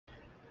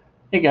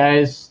Hey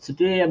guys,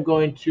 today I'm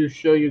going to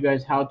show you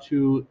guys how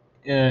to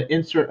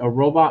insert a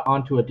robot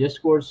onto a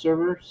Discord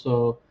server.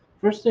 So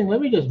first thing, let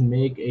me just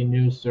make a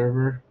new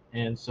server.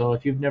 And so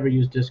if you've never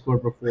used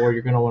Discord before,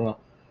 you're going to want to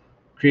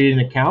create an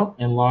account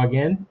and log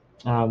in.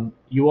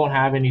 You won't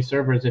have any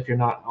servers if you're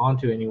not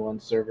onto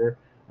anyone's server.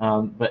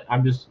 But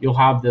you'll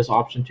have this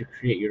option to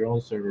create your own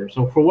server.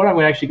 So for what I'm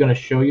actually going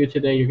to show you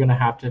today, you're going to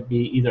have to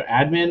be either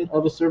admin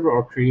of a server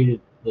or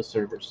created the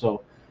server.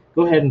 So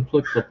go ahead and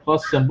click the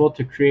plus symbol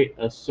to create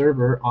a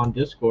server on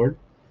Discord.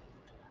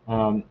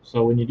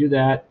 So when you do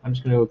that, I'm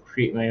just going to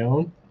create my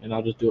own, and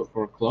I'll just do it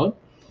for a club.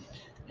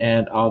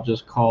 And I'll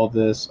just call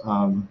this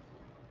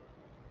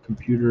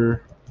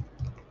Computer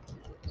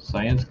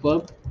Science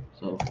Club.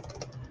 So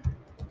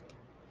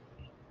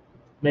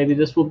maybe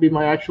this will be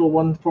my actual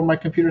one for my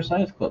Computer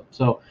Science Club.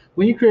 So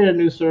when you create a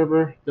new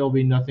server, there'll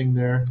be nothing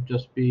there,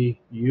 just be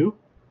you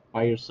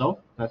by yourself.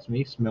 That's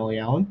me,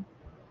 𝗨𝘀𝗮𝗟𝗋𝗋.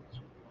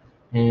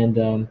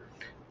 And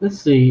let's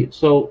see.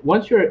 So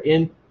once you're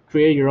in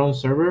create your own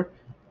server,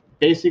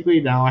 basically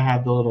now I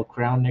have the little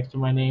crown next to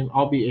my name.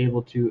 I'll be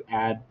able to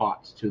add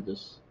bots to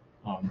this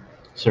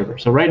server.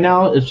 So right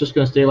now it's just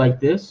going to stay like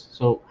this.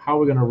 So how are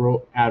we going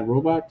to add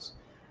robots?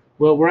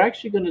 Well, we're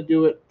actually going to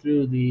do it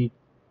through the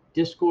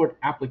Discord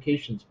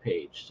applications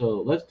page.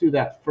 So let's do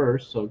that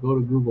first. So go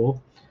to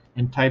Google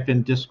and type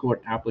in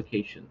Discord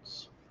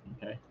applications.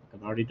 Okay,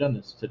 I've already done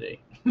this today.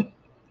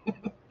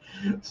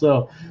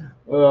 So,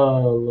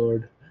 oh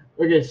Lord.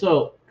 Okay,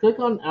 so click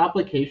on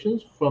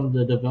applications from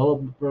the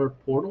developer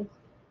portal,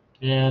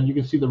 and you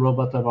can see the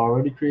robots I've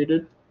already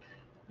created.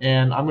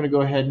 And I'm going to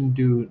go ahead and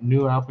do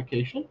new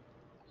application.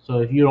 So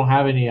if you don't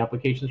have any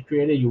applications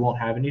created, you won't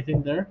have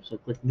anything there. So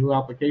click new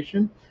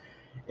application.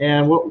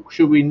 And what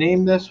should we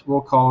name this?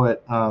 We'll call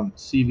it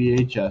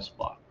CVHS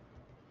bot.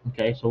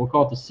 Okay, so we'll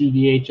call it the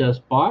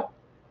CVHS bot.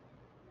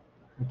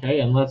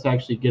 Okay, and let's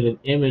actually get an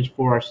image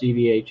for our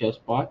CVHS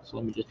bot. So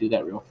let me just do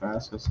that real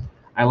fast because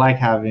I like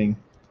having,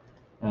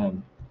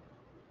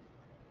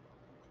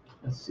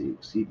 let's see,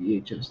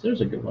 CVHS.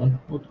 There's a good one.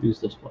 We'll use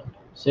this one.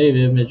 Save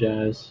image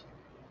as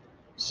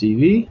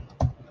CV.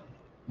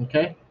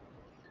 Okay,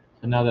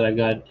 so now that I've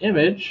got an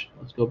image,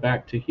 let's go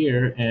back to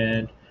here.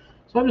 And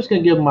so I'm just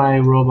going to give my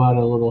robot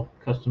a little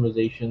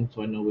customization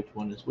so I know which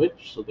one is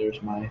which. So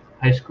there's my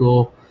high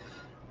school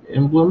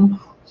emblem,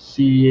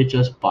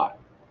 CVHS bot.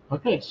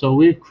 Okay, so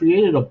we've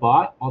created a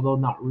bot, although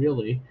not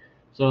really.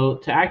 So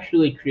to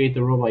actually create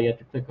the robot, you have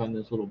to click on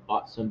this little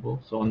bot symbol.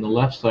 So on the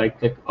left side,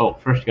 click, oh,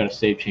 first you got to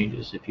save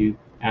changes. If you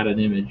add an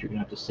image, you're going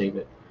to have to save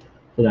it.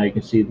 So now you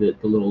can see that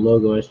the little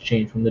logo has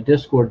changed from the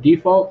Discord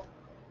default.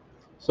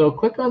 So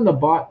click on the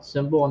bot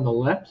symbol on the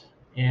left,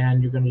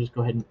 and you're going to just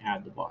go ahead and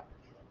add the bot.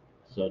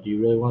 So do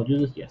you really want to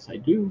do this? Yes, I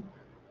do.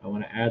 I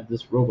want to add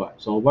this robot.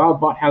 So a wild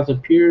bot has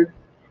appeared,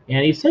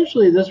 and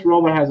essentially this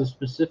robot has a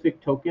specific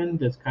token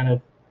that's kind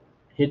of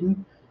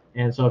hidden.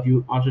 And so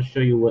I'll just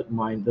show you what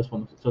this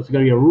one is. So it's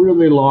going to be a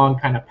really long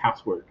kind of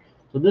password.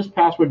 So this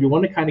password you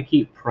want to kind of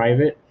keep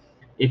private.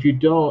 If you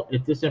don't,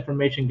 if this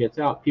information gets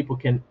out, people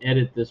can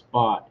edit this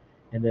bot,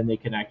 and then they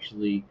can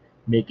actually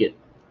make it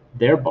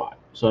their bot.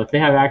 So if they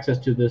have access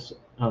to this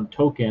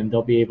token,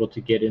 they'll be able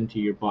to get into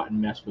your bot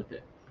and mess with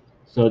it.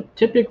 So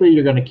typically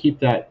you're going to keep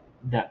that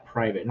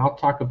private, and I'll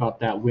talk about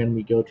that when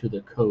we go to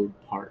the code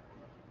part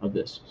of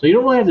this. So you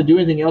don't really have to do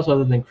anything else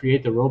other than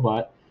create the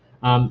robot.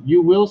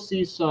 You will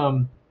see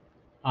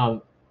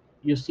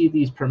you'll see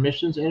these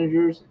permissions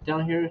integers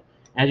down here.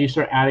 As you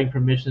start adding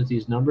permissions,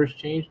 these numbers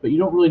change, but you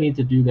don't really need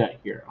to do that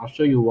here. I'll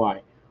show you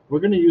why.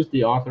 We're going to use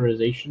the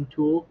authorization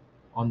tool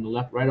on the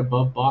left, right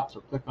above bot,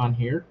 so click on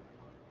here.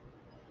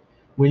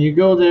 When you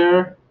go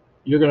there,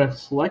 you're going to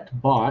select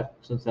bot,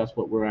 since that's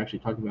what we're actually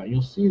talking about.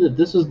 You'll see that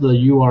this is the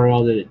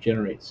URL that it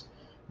generates.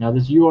 Now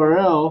this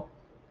URL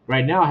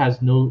right now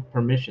has no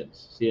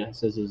permissions. See, it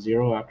says a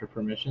 0 after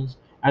permissions.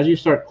 As you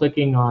start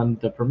clicking on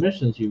the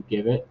permissions you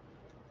give it,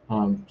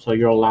 so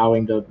you're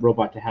allowing the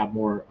robot to have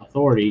more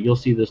authority, you'll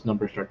see this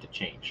number start to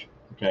change.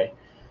 Okay,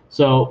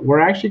 so we're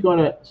actually going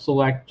to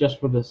select, just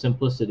for the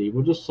simplicity,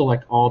 we'll just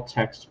select all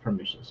text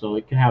permissions. So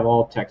it can have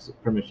all text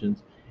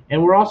permissions.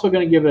 And we're also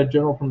going to give it a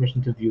general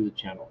permission to view the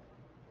channel.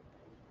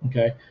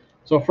 Okay,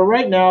 so for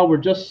right now, we're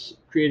just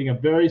creating a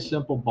very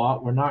simple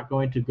bot. We're not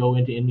going to go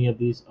into any of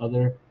these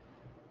other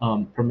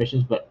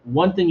permissions, but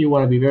one thing you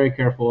want to be very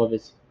careful of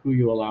is who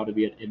you allow to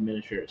be an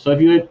administrator. So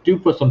if you do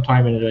put some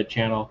time into a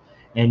channel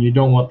and you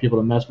don't want people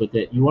to mess with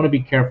it, you want to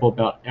be careful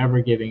about ever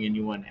giving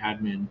anyone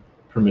admin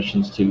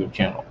permissions to your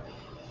channel.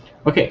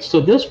 Okay, so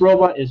this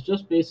robot is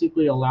just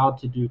basically allowed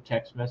to do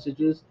text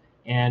messages,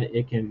 and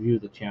it can view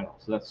the channel.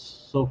 So that's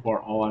so far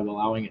all I'm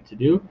allowing it to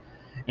do.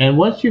 And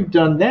once you've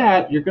done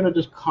that, you're going to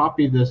just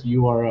copy this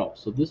URL.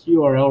 So this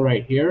URL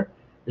right here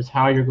is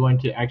how you're going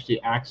to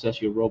actually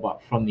access your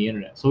robot from the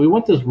internet. So we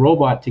want this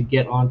robot to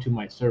get onto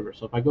my server.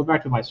 So if I go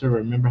back to my server,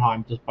 remember how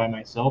I'm just by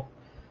myself?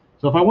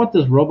 So if I want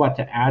this robot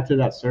to add to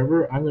that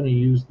server, I'm going to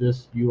use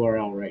this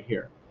URL right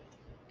here.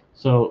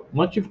 So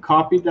once you've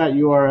copied that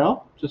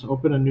URL, just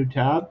open a new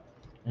tab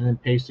and then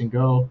paste and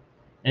go.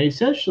 And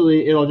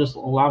essentially, it'll just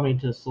allow me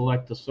to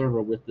select the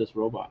server with this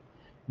robot.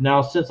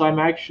 Now, since I'm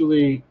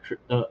actually,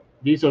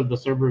 these are the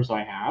servers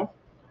I have,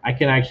 I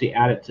can actually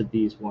add it to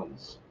these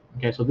ones.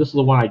 Okay, so this is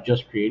the one I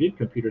just created,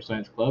 Computer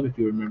Science Club. If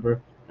you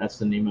remember, that's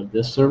the name of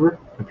this server,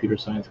 Computer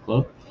Science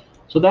Club.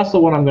 So that's the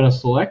one I'm going to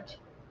select.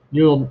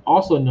 You'll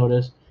also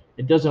notice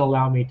it doesn't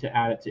allow me to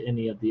add it to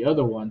any of the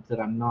other ones that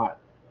I'm not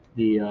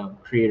the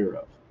creator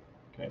of.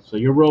 Okay, so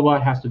your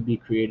robot has to be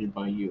created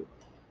by you,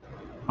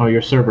 or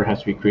your server has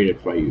to be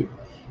created by you.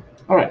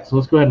 All right, so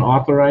let's go ahead and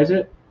authorize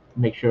it.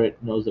 Make sure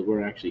it knows that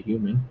we're actually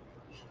human.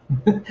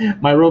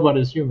 My robot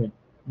is human.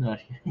 No.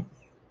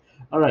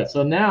 All right,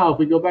 so now if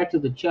we go back to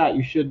the chat,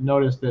 you should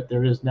notice that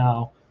there is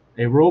now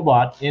a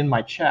robot in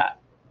my chat,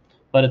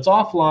 but it's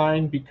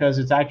offline because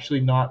it's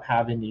actually not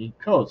having any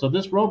code. So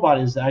this robot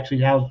is actually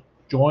now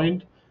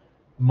joined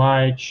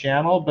my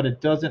channel, but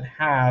it doesn't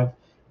have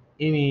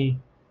any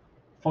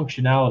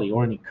functionality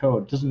or any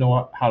code. It doesn't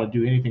know how to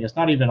do anything. It's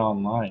not even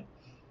online.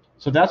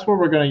 So that's where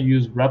we're going to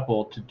use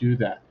REPL to do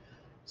that.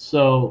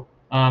 So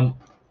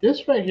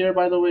this right here,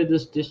 by the way,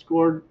 this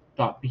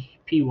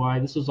discord.py,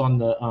 this is on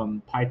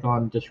the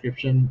Python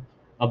description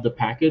of the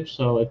package.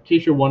 So in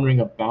case you're wondering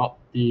about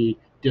the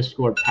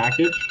Discord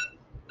package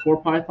for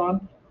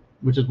Python,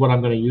 which is what I'm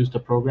going to use to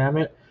program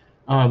it,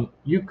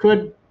 you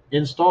could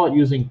install it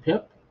using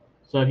pip.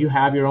 So if you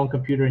have your own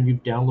computer and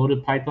you've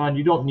downloaded Python,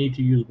 you don't need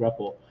to use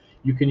REPL.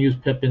 You can use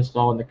pip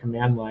install in the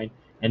command line,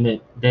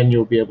 and then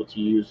you'll be able to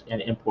use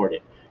and import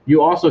it.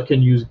 You also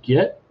can use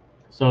Git.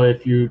 So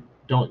if you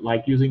don't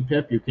like using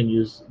pip, you can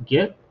use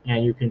Git,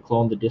 and you can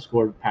clone the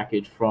Discord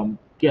package from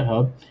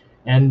GitHub,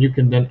 and you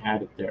can then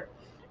add it there.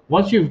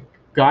 Once you've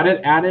got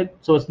it added,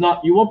 so it's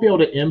not, you won't be able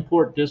to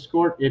import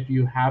Discord if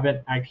you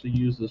haven't actually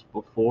used this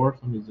before.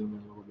 Let me zoom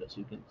in a little bit so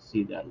you can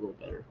see that a little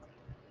better.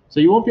 So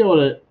you won't be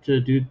able to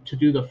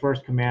do the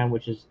first command,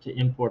 which is to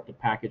import the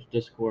package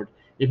Discord,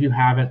 if you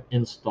haven't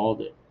installed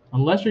it,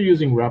 unless you're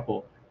using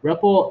REPL.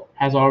 REPL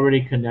has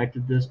already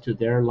connected this to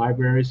their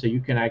library, so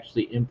you can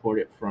actually import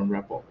it from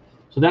REPL.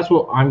 So that's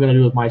what I'm going to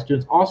do with my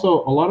students.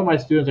 Also, a lot of my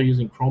students are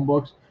using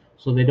Chromebooks,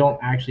 so they don't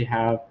actually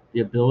have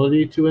the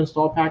ability to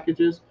install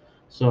packages.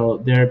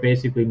 So they're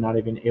basically not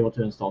even able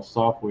to install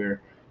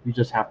software. You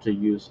just have to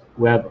use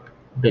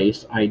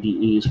web-based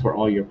IDEs for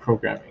all your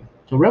programming.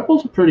 So REPL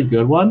is a pretty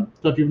good one.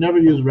 So if you've never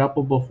used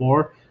REPL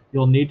before,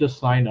 you'll need to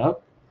sign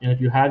up. And if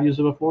you have used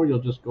it before, you'll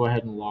just go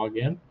ahead and log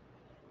in.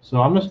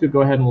 So I'm just going to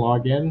go ahead and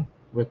log in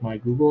with my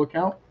Google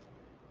account.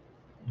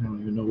 I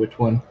don't even know which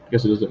one. I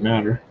guess it doesn't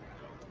matter.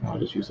 I'll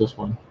just use this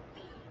one.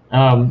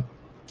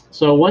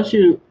 So once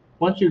you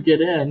get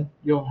in,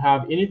 you'll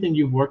have anything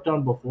you've worked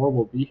on before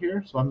will be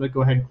here. So I'm going to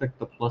go ahead and click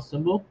the plus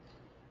symbol.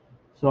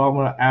 So I'm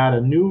going to add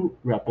a new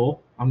REPL.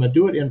 I'm going to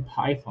do it in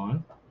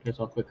Python. Okay,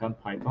 so I'll click on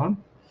Python.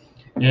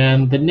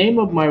 And the name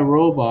of my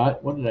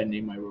robot, what did I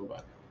name my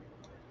robot?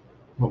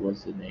 What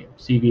was the name?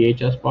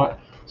 CVHS bot.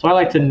 So I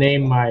like to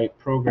name my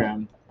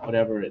program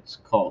whatever it's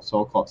called. So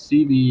I'll call it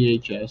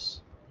CVHS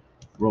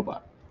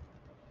robot.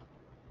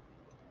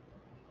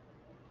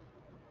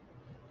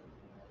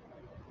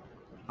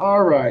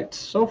 All right,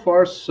 so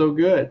far so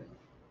good.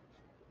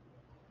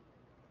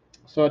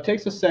 So it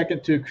takes a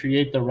second to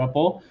create the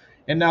REPL.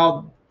 And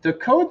now the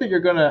code that you're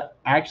going to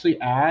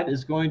actually add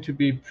is going to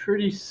be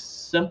pretty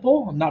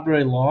simple, not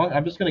very long.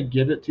 I'm just going to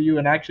give it to you.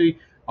 And actually,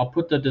 I'll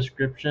put the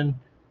description,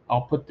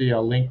 I'll put the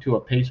link to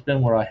a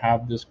pastebin where I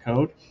have this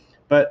code.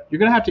 But you're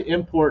going to have to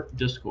import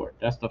Discord.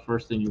 That's the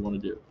first thing you want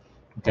to do.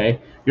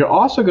 Okay. You're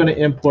also going to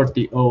import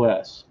the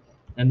OS.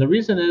 And the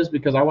reason is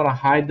because I want to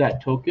hide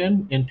that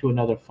token into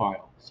another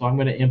file. So I'm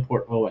going to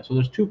import OS. So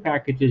there's two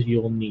packages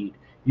you'll need.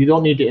 You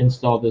don't need to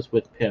install this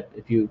with pip.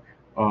 If you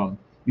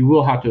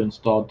will have to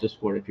install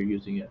Discord if you're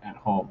using it at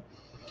home.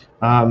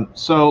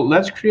 So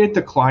let's create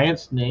the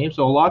client's name.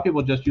 So a lot of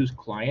people just use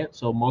client.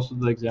 So most of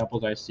the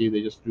examples I see,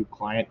 they just do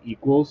client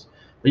equals.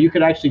 But you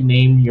could actually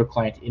name your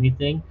client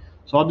anything.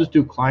 So I'll just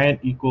do client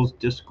equals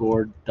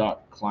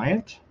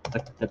discord.client,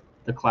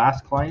 the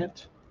class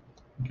client.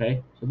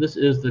 Okay, so this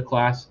is the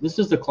class. This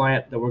is the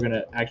client that we're going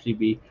to actually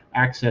be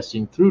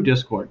accessing through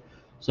Discord.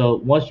 So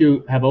once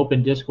you have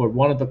opened Discord,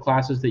 one of the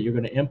classes that you're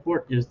going to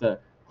import is the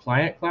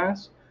client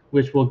class,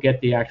 which will get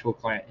the actual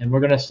client. And we're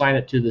going to assign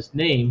it to this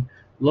name,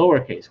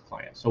 lowercase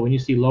client. So when you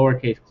see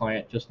lowercase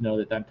client, just know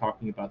that I'm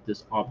talking about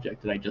this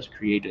object that I just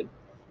created.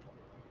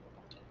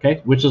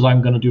 Okay, which is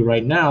I'm going to do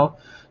right now.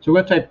 So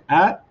we're going to type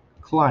at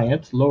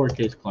client,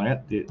 lowercase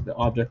client, the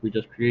object we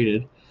just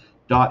created,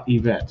 dot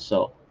event.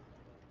 So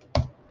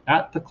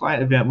at the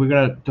client event, we're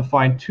going to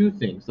define two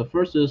things. The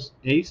first is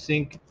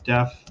async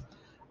def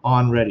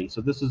on ready.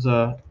 So this is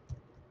a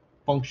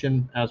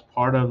function as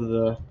part of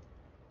the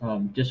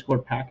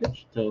Discord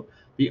package. So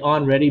the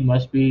on ready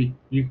must be,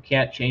 you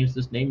can't change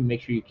this name.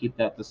 Make sure you keep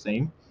that the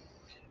same.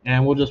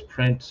 And we'll just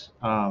print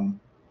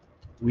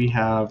we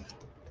have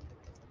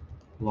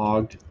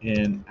logged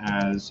in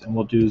as, and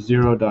we'll do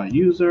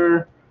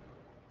 0.user.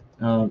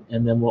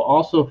 And then we'll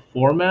also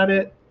format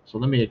it. So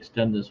let me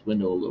extend this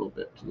window a little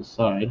bit to the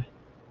side.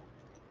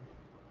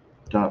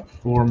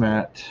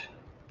 Format,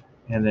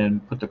 and then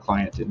put the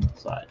client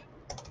inside.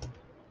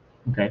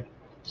 Okay,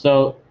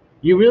 so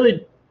you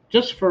really,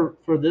 just for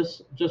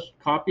this, just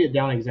copy it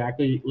down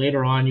exactly.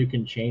 Later on you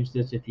can change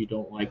this if you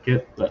don't like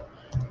it, but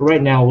for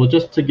right now, we'll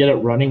just, to get it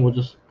running, we'll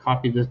just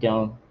copy this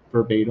down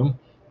verbatim.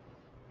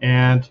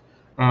 And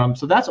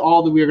so that's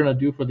all that we're going to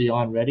do for the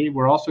onReady.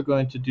 We're also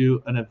going to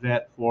do an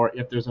event for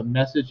if there's a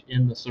message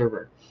in the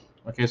server.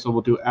 Okay, so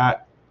we'll do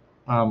at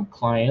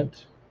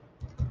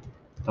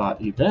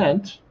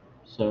client.event.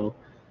 So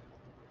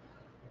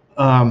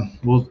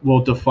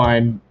we'll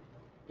define,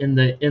 in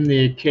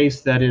the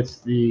case that it's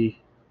the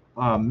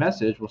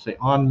message, we'll say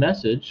on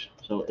message.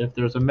 So if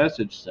there's a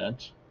message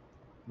sent,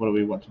 what do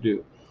we want to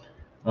do?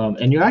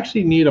 And you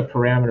actually need a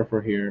parameter for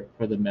here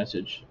for the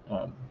message.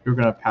 You're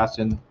going to pass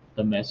in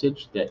the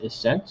message that is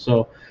sent.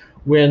 So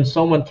when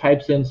someone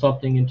types in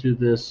something into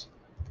this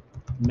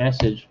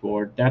message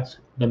board, that's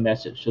the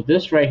message. So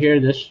this right here,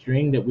 this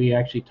string that we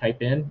actually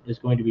type in, is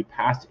going to be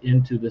passed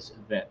into this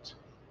event.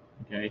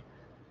 Okay.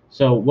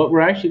 So what we're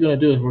actually going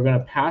to do is we're going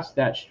to pass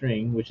that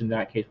string, which in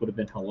that case would have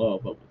been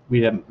hello, but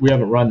we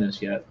haven't run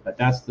this yet. But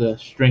that's the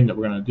string that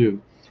we're going to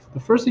do. The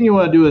first thing you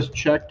want to do is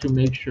check to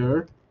make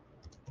sure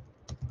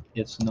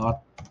it's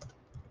not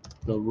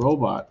the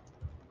robot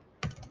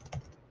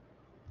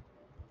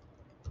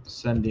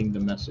sending the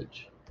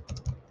message.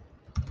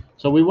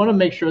 So we want to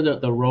make sure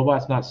that the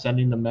robot's not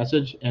sending the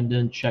message and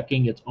then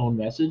checking its own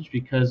message,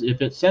 because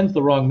if it sends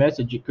the wrong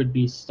message, it could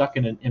be stuck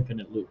in an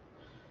infinite loop.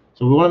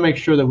 So we want to make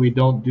sure that we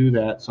don't do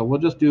that. So we'll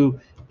just do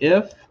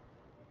if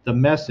the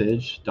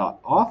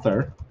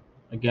message.author,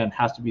 again,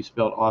 has to be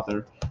spelled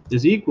author,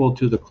 is equal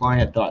to the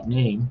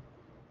client.name,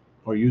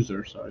 or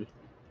user, sorry.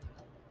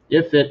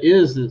 If it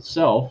is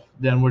itself,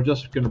 then we're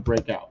just going to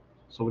break out.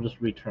 So we'll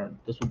just return.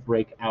 This will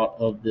break out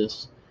of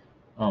this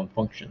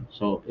function.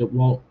 So it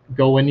won't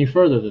go any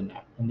further than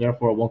that, and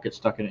therefore it won't get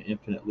stuck in an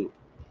infinite loop.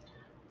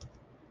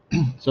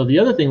 So the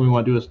other thing we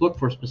want to do is look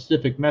for a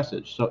specific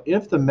message. So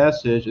if the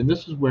message, and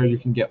this is where you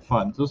can get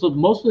fun. So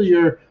most of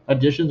your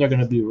additions are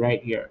going to be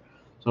right here.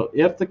 So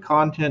if the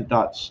content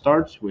dot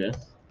starts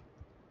with,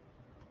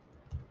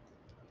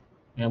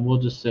 and we'll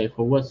just say,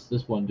 for what's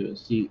this one doing?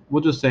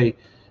 We'll just say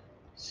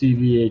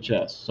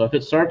CVHS. So if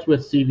it starts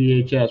with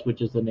CVHS,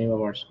 which is the name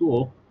of our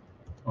school,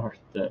 or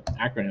the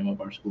acronym of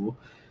our school,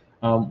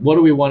 what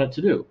do we want it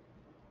to do?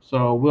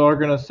 So we're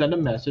going to send a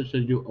message. So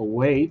you do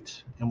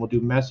await, and we'll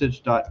do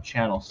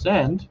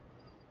message.channelSend.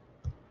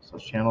 So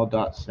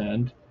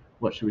channel.send,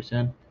 what should we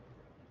send?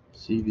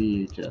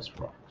 CVHS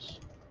rocks.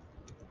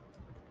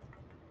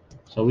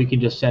 So we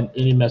can just send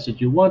any message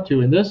you want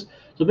to in this.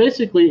 So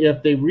basically,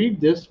 if they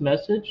read this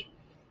message,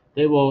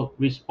 they will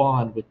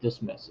respond with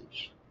this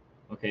message.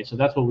 Okay, so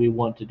that's what we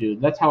want to do.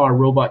 That's how our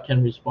robot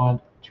can respond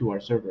to our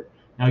server.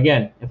 Now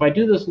again, if I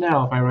do this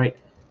now, if I write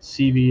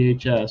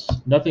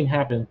CVHS, nothing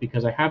happens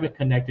because I haven't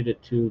connected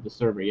it to the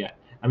server yet.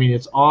 I mean,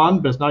 it's on,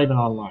 but it's not even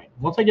online.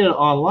 Once I get it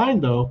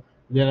online, though,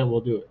 then it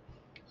will do it.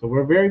 So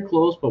we're very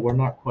close, but we're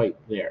not quite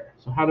there.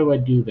 So how do I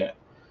do that?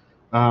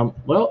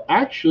 Well,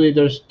 actually,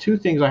 there's two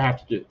things I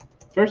have to do.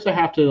 First, I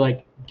have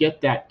to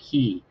get that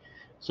key.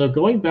 So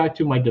going back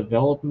to my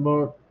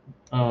developer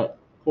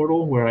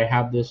portal, where I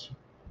have this,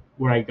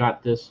 where I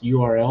got this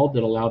URL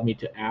that allowed me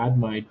to add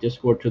my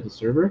Discord to the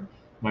server,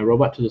 my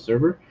robot to the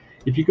server.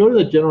 If you go to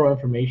the general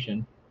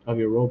information of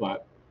your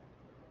robot,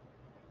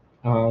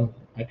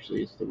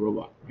 actually it's the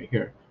robot right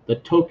here, the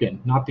token,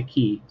 not the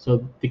key.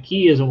 So the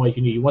key isn't what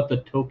you need. You want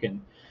the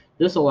token.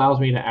 This allows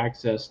me to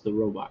access the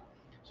robot.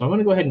 So I'm going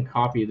to go ahead and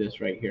copy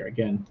this right here.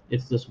 Again,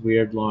 it's this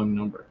weird long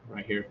number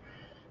right here.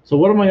 So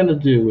what am I going to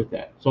do with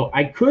that? So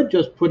I could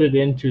just put it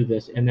into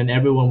this, and then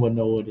everyone would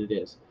know what it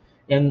is.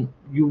 And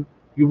you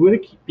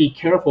would be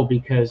careful,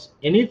 because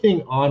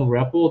anything on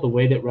REPL, the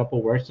way that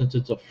REPL works, since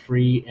it's a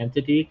free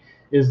entity,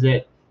 is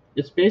that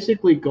it's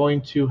basically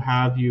going to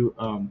have you,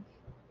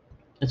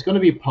 it's going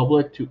to be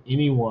public to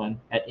anyone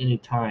at any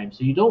time.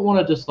 So you don't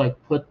want to just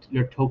put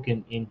your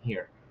token in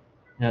here.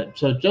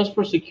 So just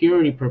for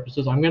security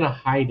purposes, I'm going to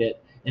hide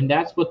it. And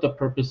that's what the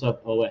purpose of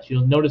OS.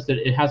 You'll notice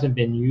that it hasn't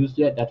been used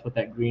yet. That's what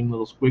that green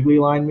little squiggly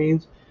line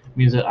means. It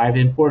means that I've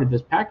imported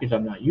this package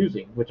I'm not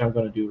using, which I'm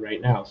going to do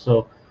right now.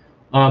 So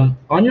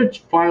on your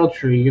file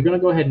tree, you're going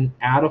to go ahead and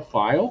add a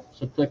file.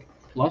 So click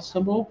plus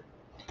symbol.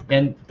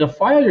 And the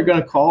file you're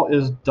going to call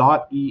is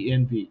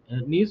 .env.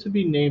 And it needs to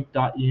be named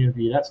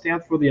 .env. That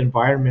stands for the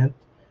environment.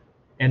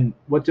 And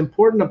what's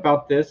important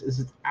about this is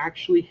it's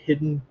actually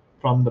hidden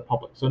from the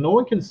public. So no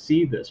one can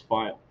see this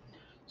file.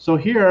 So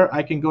here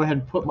I can go ahead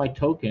and put my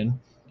token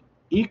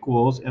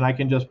equals, and I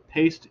can just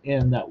paste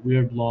in that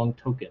weird long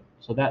token.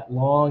 So that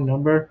long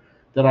number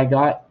that I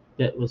got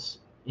that was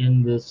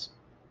in this,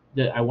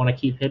 that I want to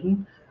keep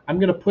hidden, I'm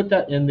going to put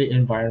that in the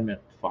environment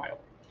file.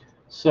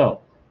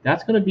 So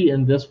that's going to be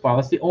in this file.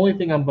 That's the only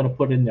thing I'm going to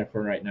put in there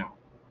for right now.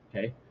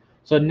 Okay.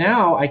 So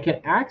now I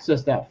can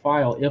access that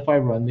file if I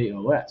run the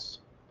OS.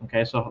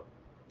 Okay. So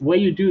the way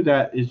you do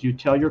that is you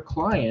tell your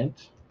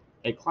client,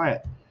 hey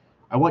client,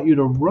 I want you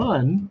to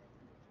run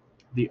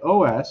the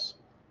OS,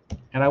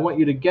 and I want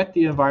you to get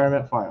the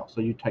environment file. So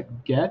you type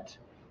get,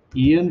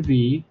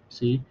 env,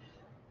 see,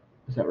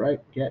 is that right?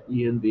 Get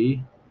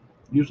env,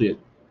 usually it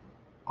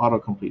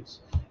auto-completes.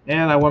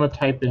 And I want to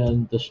type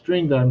in the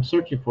string that I'm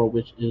searching for,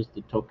 which is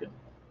the token.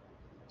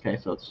 Okay,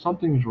 so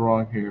something's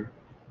wrong here.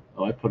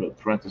 Oh, I put a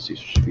parentheses, it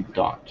should be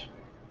dot.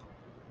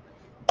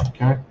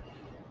 Okay,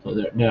 so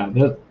there, yeah,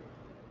 that,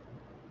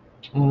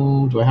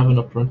 do I have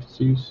enough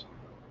parentheses?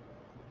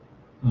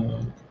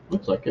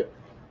 Looks like it.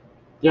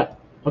 Yeah,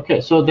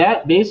 okay, so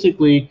that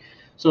basically,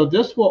 so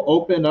this will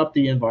open up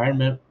the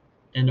environment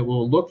and it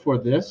will look for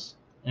this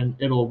and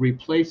it'll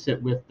replace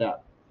it with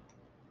that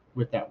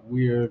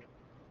weird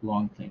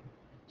long thing.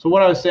 So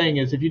what I was saying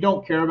is if you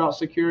don't care about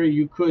security,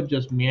 you could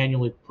just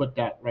manually put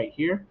that right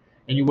here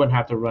and you wouldn't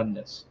have to run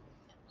this.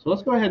 So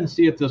let's go ahead and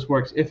see if this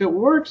works. If it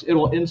works,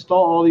 it'll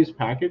install all these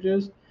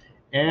packages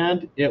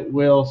and it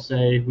will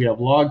say we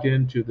have logged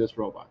into this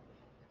robot.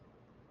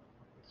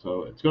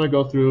 So it's going to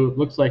go through.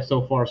 Looks like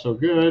so far so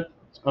good.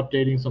 It's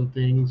updating some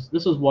things.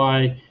 This is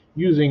why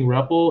using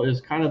REPL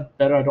is kind of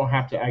better. I don't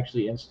have to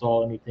actually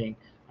install anything.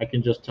 I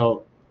can just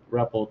tell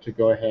REPL to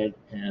go ahead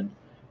and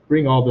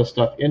bring all this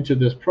stuff into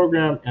this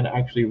program and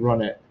actually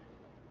run it,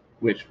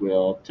 which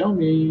will tell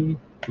me,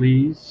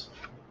 please,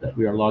 that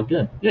we are logged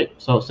in. Yay.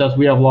 So it says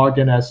we have logged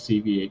in as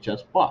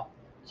𝗨𝗂𝗂𝗧𝗂𝗧.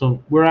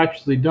 So we're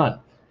actually done.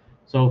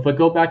 So if I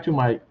go back to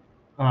my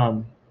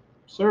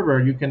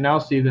server, you can now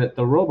see that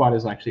the robot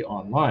is actually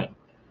online.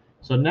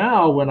 So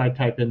now when I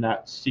type in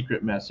that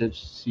secret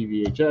message,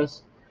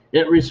 𝗨VHS,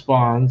 it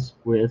responds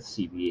with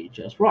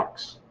𝗨VHS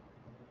rocks.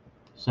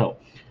 So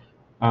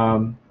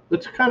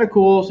it's kind of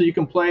cool. So you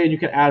can play and you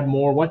can add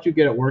more. Once you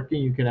get it working,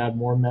 you can add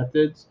more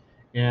methods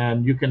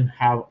and you can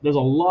have, there's a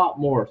lot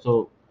more.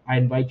 So I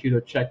invite you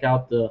to check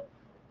out the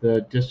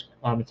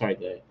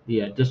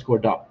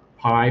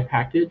𝗨𝗀𝗂𝗧𝗂𝗂𝗀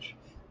package,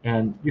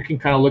 and you can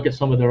kind of look at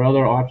some of their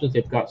other options.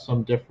 They've got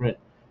some different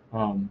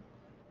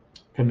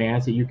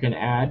commands that you can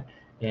add,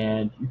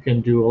 and you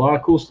can do a lot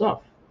of cool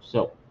stuff.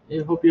 So I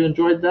hope you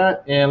enjoyed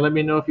that, and let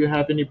me know if you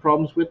have any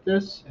problems with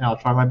this, and I'll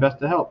try my best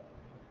to help.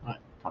 All right,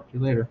 talk to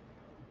you later.